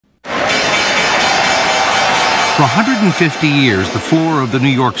For 150 years, the floor of the New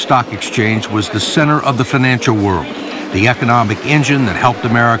York Stock Exchange was the center of the financial world, the economic engine that helped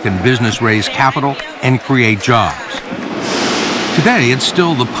American business raise capital and create jobs. Today, it's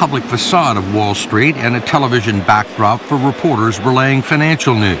still the public facade of Wall Street and a television backdrop for reporters relaying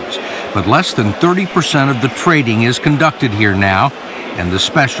financial news. But less than 30% of the trading is conducted here now, and the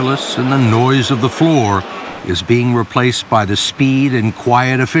specialists and the noise of the floor is being replaced by the speed and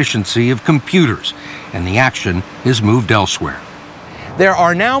quiet efficiency of computers, and the action is moved elsewhere. There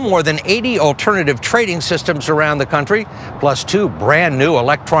are now more than 80 alternative trading systems around the country, plus 2 brand new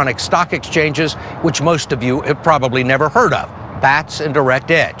electronic stock exchanges, which most of you have probably never heard of, BATS and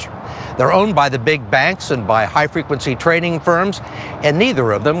Direct Edge. They're owned by the big banks and by high-frequency trading firms, and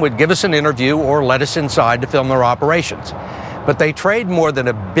neither of them would give us an interview or let us inside to film their operations. But they trade more than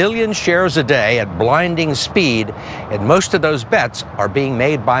 1 billion shares a day at blinding speed, and most of those bets are being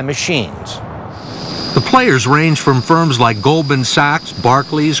made by machines. The players range from firms like Goldman Sachs,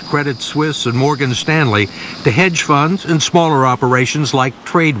 Barclays, Credit Suisse, and Morgan Stanley to hedge funds and smaller operations like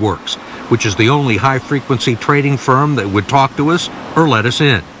TradeWorks, which is the only high-frequency trading firm that would talk to us or let us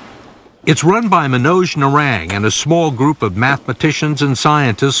in. It's run by Manoj Narang and a small group of mathematicians and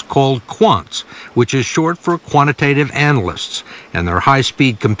scientists called quants, which is short for quantitative analysts, and their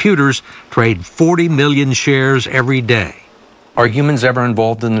high-speed computers trade 40 million shares every day. Are humans ever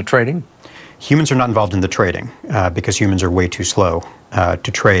involved in the trading? Humans are not involved in the trading because humans are way too slow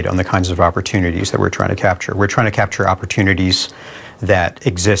to trade on the kinds of opportunities that we're trying to capture. We're trying to capture opportunities that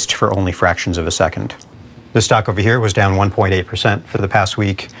exist for only fractions of a second. The stock over here was down 1.8% for the past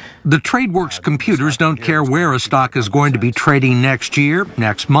week. The TradeWorks computers don't care where a stock is going to be trading next year,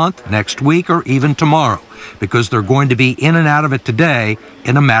 next month, next week, or even tomorrow, because they're going to be in and out of it today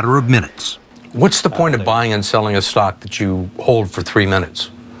in a matter of minutes. What's the point of buying and selling a stock that you hold for 3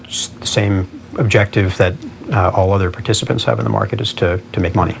 minutes? It's the same objective that all other participants have in the market, is to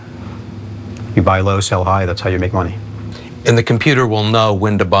make money. You buy low, sell high, that's how you make money. And the computer will know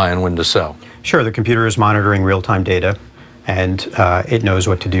when to buy and when to sell? Sure, the computer is monitoring real-time data, and it knows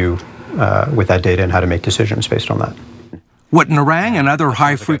what to do with that data and how to make decisions based on that. What Narang and other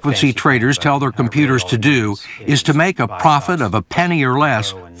high-frequency traders tell their computers to do is to make a profit of a penny or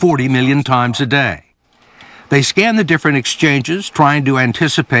less 40 million times a day. They scan the different exchanges, trying to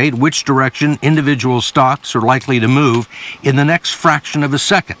anticipate which direction individual stocks are likely to move in the next fraction of a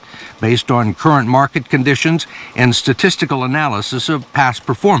second, based on current market conditions and statistical analysis of past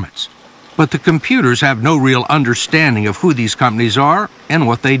performance. But the computers have no real understanding of who these companies are and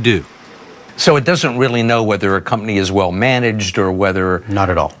what they do. So it doesn't really know whether a company is well managed or whether... Not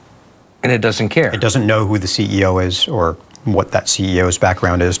at all. And it doesn't care. It doesn't know who the CEO is or what that CEO's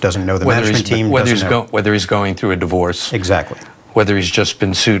background is, doesn't know the management team, whether he's going through a divorce. Exactly. Whether he's just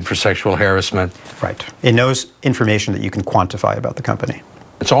been sued for sexual harassment. Right. It knows information that you can quantify about the company.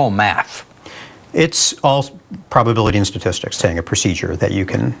 It's all math. It's all probability and statistics, saying a procedure that you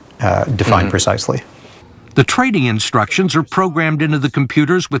can define precisely. The trading instructions are programmed into the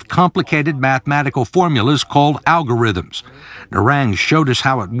computers with complicated mathematical formulas called algorithms. Narang showed us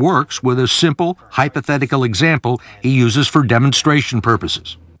how it works with a simple, hypothetical example he uses for demonstration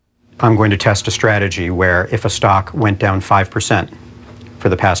purposes. I'm going to test a strategy where if a stock went down 5% for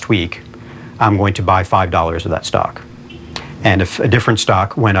the past week, I'm going to buy $5 of that stock. And if a different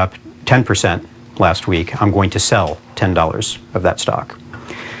stock went up 10% last week, I'm going to sell $10 of that stock.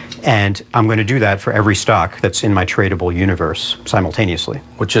 And I'm going to do that for every stock that's in my tradable universe simultaneously.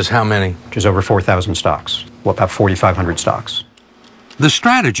 Which is how many? Which is over 4,000 stocks, well, about 4,500 stocks. The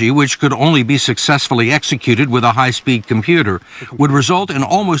strategy, which could only be successfully executed with a high-speed computer, would result in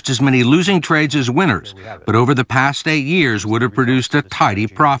almost as many losing trades as winners, but over the past 8 years would have produced a tidy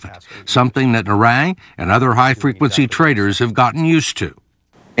profit, something that Narang and other high-frequency traders have gotten used to.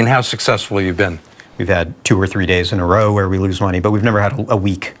 And how successful have you been? We've had 2 or 3 days in a row where we lose money, but we've never had a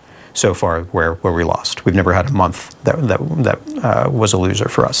week so far where we lost. We've never had a month that was a loser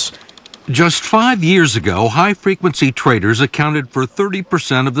for us. Just 5 years ago, high-frequency traders accounted for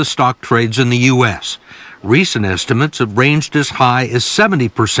 30% of the stock trades in the U.S. Recent estimates have ranged as high as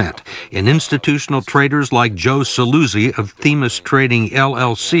 70%, and institutional traders like Joe Saluzzi of Themis Trading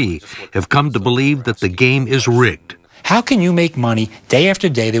LLC have come to believe that the game is rigged. How can you make money day after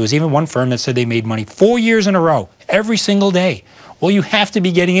day? There was even one firm that said they made money 4 years in a row, every single day. Well, you have to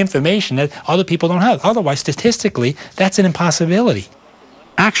be getting information that other people don't have. Otherwise, statistically, that's an impossibility.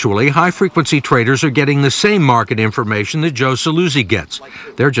 Actually, high-frequency traders are getting the same market information that Joe Saluzzi gets.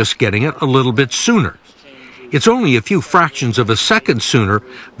 They're just getting it a little bit sooner. It's only a few fractions of a second sooner,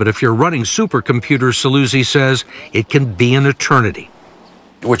 but if you're running supercomputers, Saluzzi says, it can be an eternity.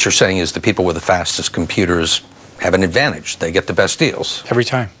 What you're saying is the people with the fastest computers have an advantage. They get the best deals. Every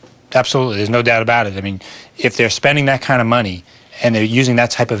time. Absolutely. There's no doubt about it. I mean, if they're spending that kind of money and they're using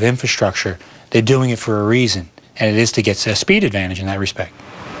that type of infrastructure, they're doing it for a reason, and it is to get a speed advantage in that respect.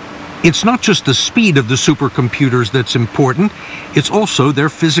 It's not just the speed of the supercomputers that's important, it's also their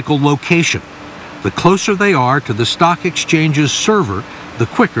physical location. The closer they are to the stock exchange's server, the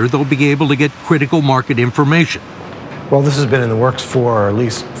quicker they'll be able to get critical market information. Well, this has been in the works for at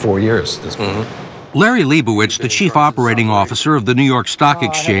least 4 years at this point. Larry Leibowitz, the chief operating officer of the New York Stock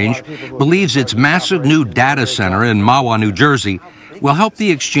Exchange, believes its massive new data center in Mahwah, New Jersey, will help the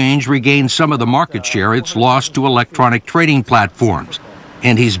exchange regain some of the market share it's lost to electronic trading platforms.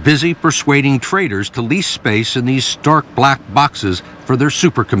 And he's busy persuading traders to lease space in these stark black boxes for their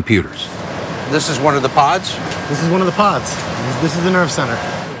supercomputers. This is one of the pods? This is one of the pods. This is the nerve center.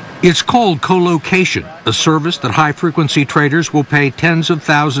 It's called colocation, a service that high-frequency traders will pay tens of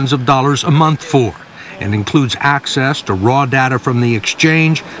thousands of dollars a month for, and includes access to raw data from the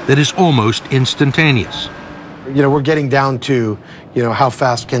exchange that is almost instantaneous. You know, we're getting down to, how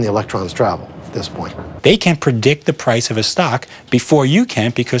fast can the electrons travel at this point. They can predict the price of a stock before you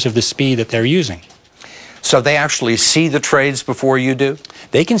can because of the speed that they're using. So they actually see the trades before you do?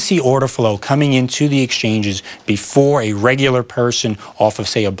 They can see order flow coming into the exchanges before a regular person off of,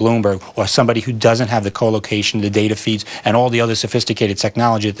 say, a Bloomberg or somebody who doesn't have the colocation, the data feeds, and all the other sophisticated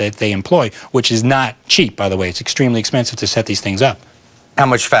technology that they employ, which is not cheap, by the way. It's extremely expensive to set these things up. How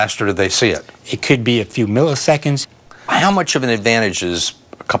much faster do they see it? It could be a few milliseconds. How much of an advantage is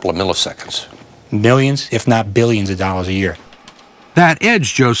a couple of milliseconds? Millions, if not billions of dollars a year. That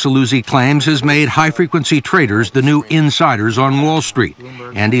edge, Joe Saluzzi claims, has made high-frequency traders the new insiders on Wall Street,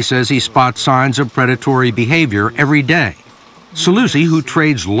 and he says he spots signs of predatory behavior every day. Saluzzi, who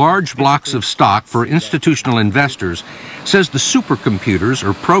trades large blocks of stock for institutional investors, says the supercomputers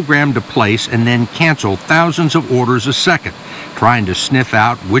are programmed to place and then cancel thousands of orders a second, trying to sniff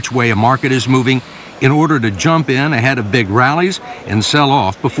out which way a market is moving in order to jump in ahead of big rallies and sell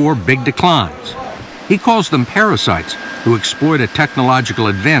off before big declines. He calls them parasites who exploit a technological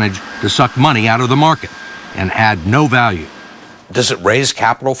advantage to suck money out of the market and add no value. Does it raise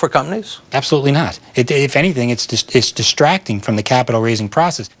capital for companies? Absolutely not. If anything, it's distracting from the capital raising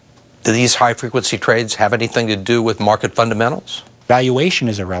process. Do these high-frequency trades have anything to do with market fundamentals? Valuation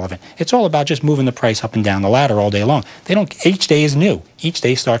is irrelevant. It's all about just moving the price up and down the ladder all day long. Each day is new. Each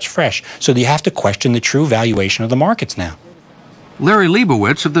day starts fresh. So you have to question the true valuation of the markets now. Larry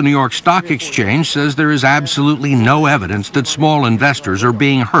Leibowitz of the New York Stock Exchange says there is absolutely no evidence that small investors are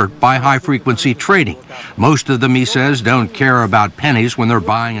being hurt by high-frequency trading. Most of them, he says, don't care about pennies when they're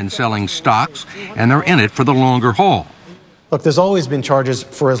buying and selling stocks, and they're in it for the longer haul. Look, there's always been charges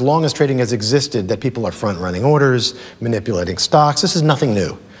for as long as trading has existed that people are front-running orders, manipulating stocks. This is nothing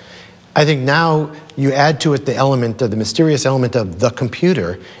new. I think now you add to it the mysterious element of the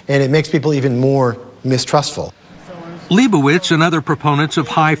computer, and it makes people even more mistrustful. Leibowitz and other proponents of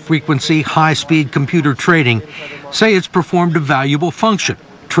high-frequency, high-speed computer trading say it's performed a valuable function,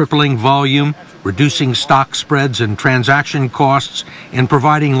 tripling volume, reducing stock spreads and transaction costs, and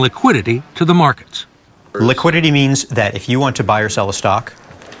providing liquidity to the markets. Liquidity means that if you want to buy or sell a stock,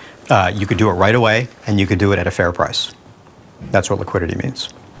 you could do it right away, and you could do it at a fair price. That's what liquidity means.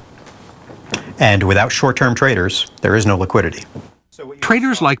 And without short-term traders, there is no liquidity.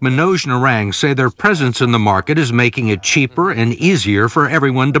 Traders like Manoj Narang say their presence in the market is making it cheaper and easier for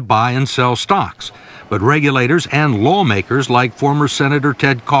everyone to buy and sell stocks. But regulators and lawmakers like former Senator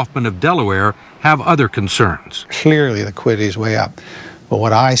Ted Kaufman of Delaware have other concerns. Clearly, liquidity is way up. But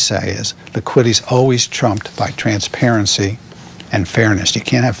what I say is liquidity is always trumped by transparency and fairness. You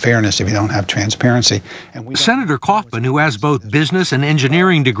can't have fairness if you don't have transparency. And Senator Kaufman, who has both business and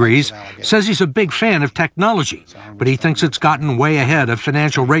engineering degrees, says he's a big fan of technology, but he thinks it's gotten way ahead of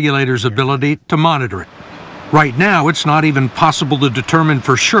financial regulators' ability to monitor it. Right now, it's not even possible to determine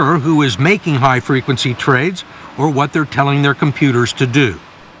for sure who is making high-frequency trades or what they're telling their computers to do.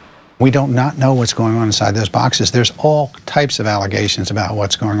 We don't not know what's going on inside those boxes. There's all types of allegations about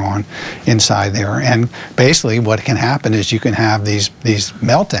what's going on inside there. And basically what can happen is you can have these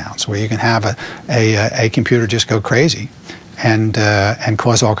meltdowns where you can have a computer just go crazy and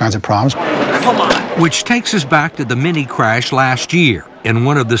cause all kinds of problems. Come on. Which takes us back to the mini crash last year in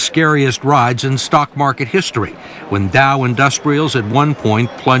one of the scariest rides in stock market history, when Dow Industrials at one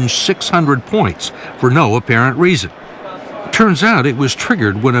point plunged 600 points for no apparent reason. Turns out it was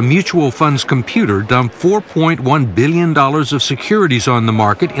triggered when a mutual funds computer dumped $4.1 billion of securities on the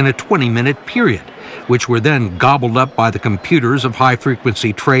market in a 20-minute period, which were then gobbled up by the computers of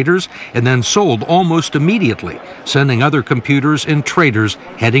high-frequency traders and then sold almost immediately, sending other computers and traders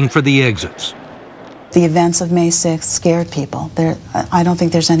heading for the exits. The events of May 6th scared people. I don't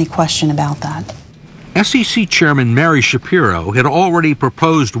think there's any question about that. SEC Chairman Mary Schapiro had already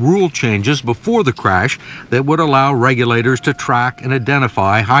proposed rule changes before the crash that would allow regulators to track and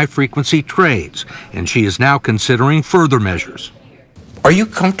identify high-frequency trades, and she is now considering further measures. Are you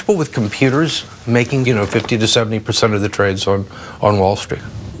comfortable with computers making, 50 to 70% of the trades on Wall Street?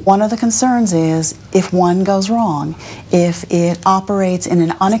 One of the concerns is if one goes wrong, if it operates in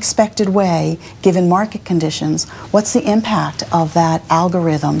an unexpected way, given market conditions, what's the impact of that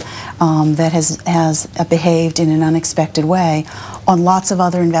algorithm that has behaved in an unexpected way on lots of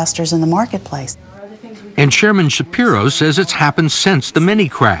other investors in the marketplace? And Chairman Schapiro says it's happened since the mini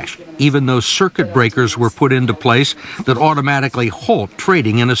crash, even though circuit breakers were put into place that automatically halt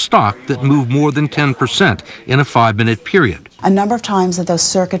trading in a stock that moved more than 10% in a 5-minute period. A number of times that those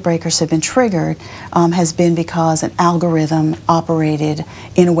circuit breakers have been triggered has been because an algorithm operated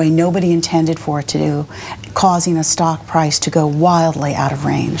in a way nobody intended for it to do, causing a stock price to go wildly out of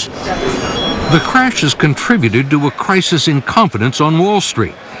range. The crash has contributed to a crisis in confidence on Wall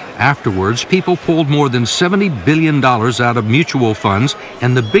Street. Afterwards, people pulled more than $70 billion out of mutual funds,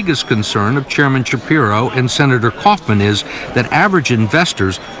 and the biggest concern of Chairman Schapiro and Senator Kaufman is that average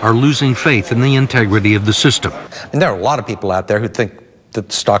investors are losing faith in the integrity of the system. And there are a lot of people out there who think that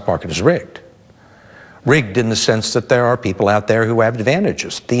the stock market is rigged. Rigged in the sense that there are people out there who have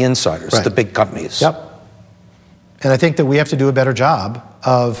advantages, the insiders, Right. the big companies. Yep. And I think that we have to do a better job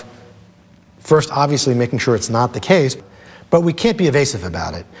of, first, obviously making sure it's not the case, but we can't be evasive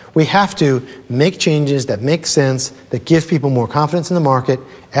about it. We have to make changes that make sense, that give people more confidence in the market,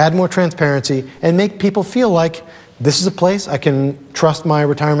 add more transparency, and make people feel like this is a place I can trust my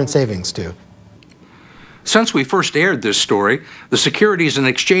retirement savings to. Since we first aired this story, the Securities and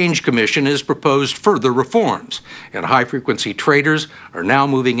Exchange Commission has proposed further reforms, and high-frequency traders are now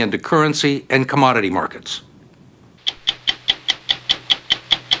moving into currency and commodity markets.